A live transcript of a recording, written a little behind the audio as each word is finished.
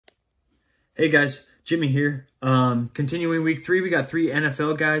Hey guys, Jimmy here. Continuing week 3, we got 3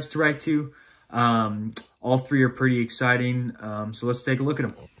 NFL guys to write to. All 3 are pretty exciting, so let's take a look at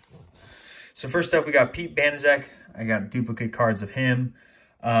them. So first up, we got Pete Banaszak. I got duplicate cards of him.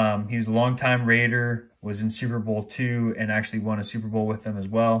 He was a longtime Raider, was in Super Bowl II, and actually won a Super Bowl with them as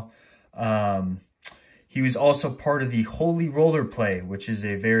well. He was also part of the Holy Roller play, which is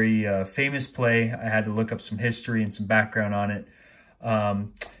a very famous play. I had to look up some history and some background on it.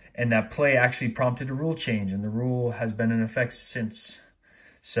 And that play actually prompted a rule change, and the rule has been in effect since.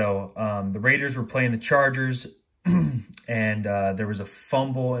 So the Raiders were playing the Chargers, and there was a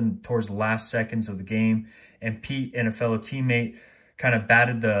fumble towards the last seconds of the game, and Pete and a fellow teammate kind of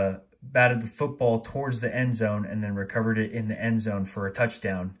batted the football towards the end zone and then recovered it in the end zone for a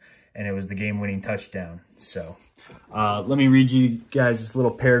touchdown, and it was the game-winning touchdown. So let me read you guys this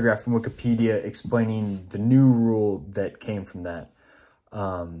little paragraph from Wikipedia explaining the new rule that came from that.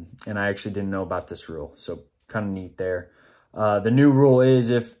 And I actually didn't know about this rule, so kind of neat there. The new rule is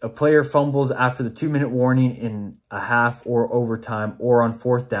if a player fumbles after the 2-minute warning in a half or overtime or on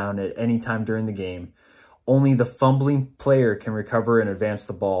 4th down at any time during the game, only the fumbling player can recover and advance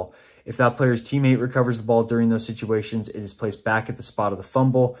the ball. If that player's teammate recovers the ball during those situations, it is placed back at the spot of the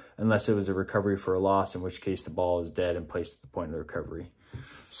fumble unless it was a recovery for a loss, in which case the ball is dead and placed at the point of the recovery.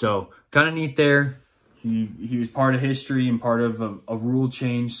 So kind of neat there. He was part of history and part of a rule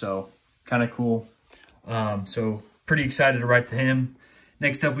change, so kind of cool. So pretty excited to write to him.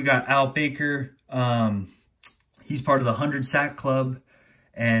 Next up, we got Al Baker. He's part of the 100 Sack Club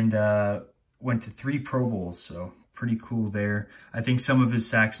and went to 3 Pro Bowls, so pretty cool there. I think some of his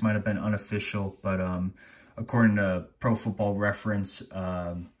sacks might have been unofficial, but according to Pro Football Reference,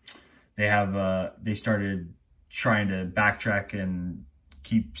 they started trying to backtrack and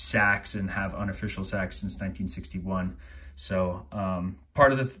keep sacks and have unofficial sacks since 1961. So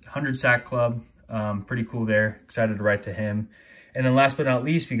part of the 100 Sack Club, pretty cool there. Excited to write to him. And then last but not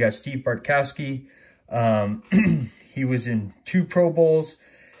least, we got Steve Bartkowski. He was in 2 Pro Bowls,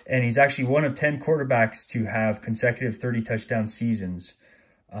 and he's actually one of 10 quarterbacks to have consecutive 30 touchdown seasons.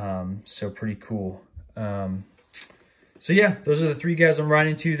 So pretty cool. So yeah, those are the 3 guys I'm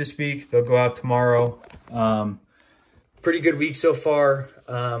writing to this week. They'll go out tomorrow. Pretty good week so far.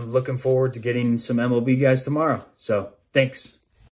 Looking forward to getting some MLB guys tomorrow. So thanks.